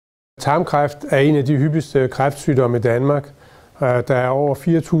Tarmkræft er en af de hyppigste kræftsygdomme i Danmark. Der er over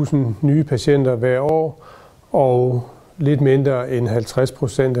 4.000 nye patienter hver år, og lidt mindre end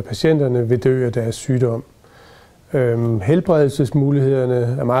 50% af patienterne vil dø af deres sygdom.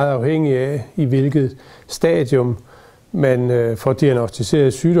 Helbredelsesmulighederne er meget afhængige af, i hvilket stadium man får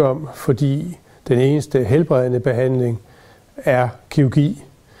diagnosticeret sygdom, fordi den eneste helbredende behandling er kirurgi.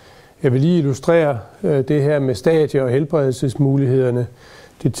 Jeg vil lige illustrere det her med stadier og helbredelsesmulighederne.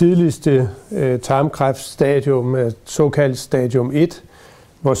 Det tidligste tarmkræftstadium er såkaldt stadium 1,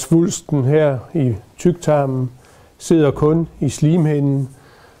 hvor svulsten her i tyktarmen sidder kun i slimhinden,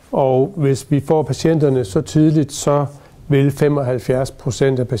 og hvis vi får patienterne så tidligt, så vil 75%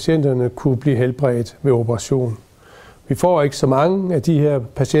 af patienterne kunne blive helbredt ved operation. Vi får ikke så mange af de her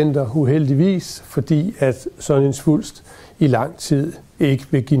patienter uheldigvis, fordi at sådan en svulst i lang tid ikke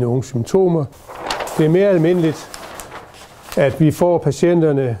vil give nogen symptomer. Det er mere almindeligt, at vi får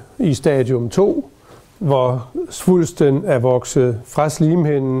patienterne i stadium 2, hvor svulsten er vokset fra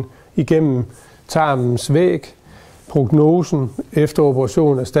slimhinden igennem tarmens væg. Prognosen efter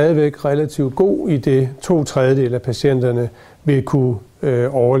operationen er stadigvæk relativt god, i det 2/3 af patienterne vil kunne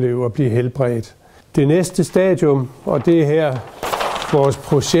overleve og blive helbredt. Det næste stadium, og det er her vores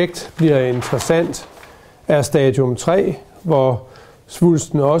projekt bliver interessant, er stadium 3, hvor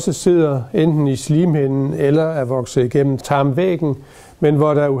svulsten også sidder enten i slimhinden eller er vokset igennem tarmvæggen, men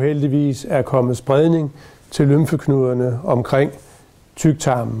hvor der uheldigvis er kommet spredning til lymfeknuderne omkring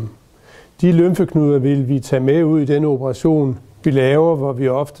tyktarmen. De lymfeknuder vil vi tage med ud i den operation, vi laver, hvor vi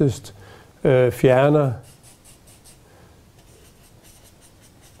oftest fjerner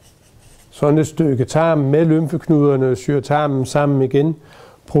sådan et stykke tarm med lymfeknuderne og syr tarmen sammen igen.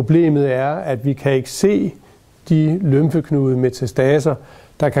 Problemet er, at vi kan ikke se de lymfeknudemetastaser.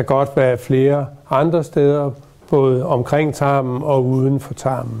 Der kan godt være flere andre steder, både omkring tarmen og uden for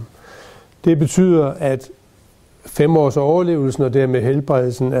tarmen. Det betyder, at 5 års overlevelsen og dermed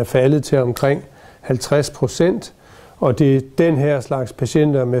helbredelsen er faldet til omkring 50%, og det er den her slags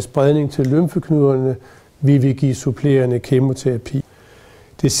patienter med spredning til lymfeknuderne, vi vil give supplerende kemoterapi.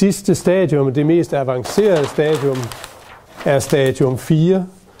 Det sidste stadium, det mest avancerede stadium, er stadium 4.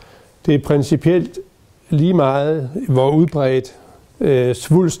 Det er principielt lige meget, hvor udbredt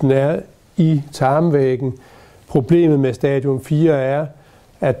svulsten er i tarmvæggen. Problemet med stadium 4 er,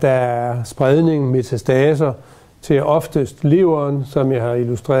 at der er spredning, metastaser til oftest leveren, som jeg har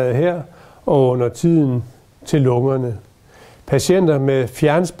illustreret her, og under tiden til lungerne. Patienter med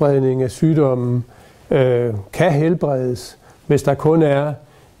fjernspredning af sygdommen kan helbredes, hvis der kun er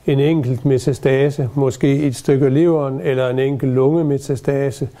en enkelt metastase, måske et stykke af leveren eller en enkelt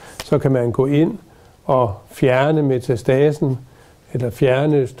lungemetastase, så kan man gå ind og fjerne metastasen eller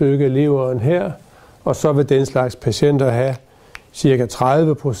fjerne et stykke af leveren her, og så vil den slags patienter have ca.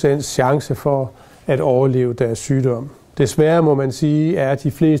 30% chance for at overleve deres sygdom. Desværre må man sige, at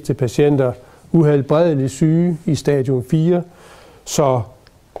de fleste patienter uhelbredeligt syge i stadium 4, så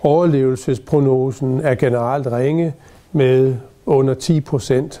overlevelsesprognosen er generelt ringe med under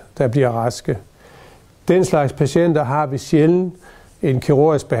 10%, der bliver raske. Den slags patienter har vi sjældent en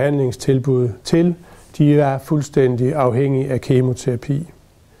kirurgisk behandlingstilbud til. De er fuldstændig afhængige af kemoterapi.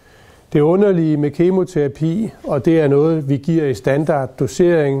 Det underlige med kemoterapi, og det er noget, vi giver i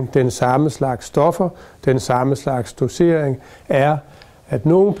standarddosering, den samme slags stoffer, den samme slags dosering, er, at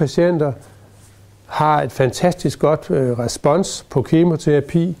nogle patienter har et fantastisk godt respons på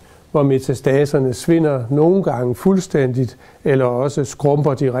kemoterapi, hvor metastaserne svinder nogle gange fuldstændigt, eller også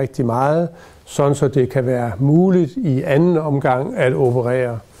skrumper de rigtig meget, sådan så det kan være muligt i anden omgang at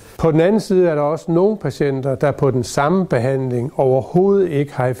operere. På den anden side er der også nogle patienter, der på den samme behandling overhovedet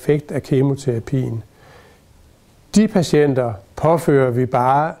ikke har effekt af kemoterapien. De patienter påfører vi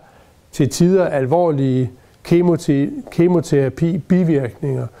bare til tider alvorlige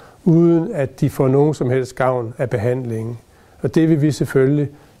kemoterapi-bivirkninger, uden at de får nogen som helst gavn af behandlingen. Og det vil vi selvfølgelig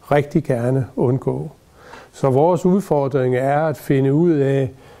rigtig gerne undgå. Så vores udfordring er at finde ud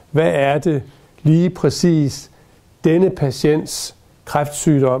af, hvad er det lige præcis denne patients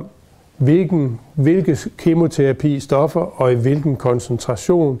kræftsygdom, hvilke kemoterapistoffer og i hvilken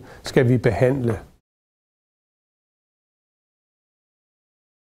koncentration skal vi behandle.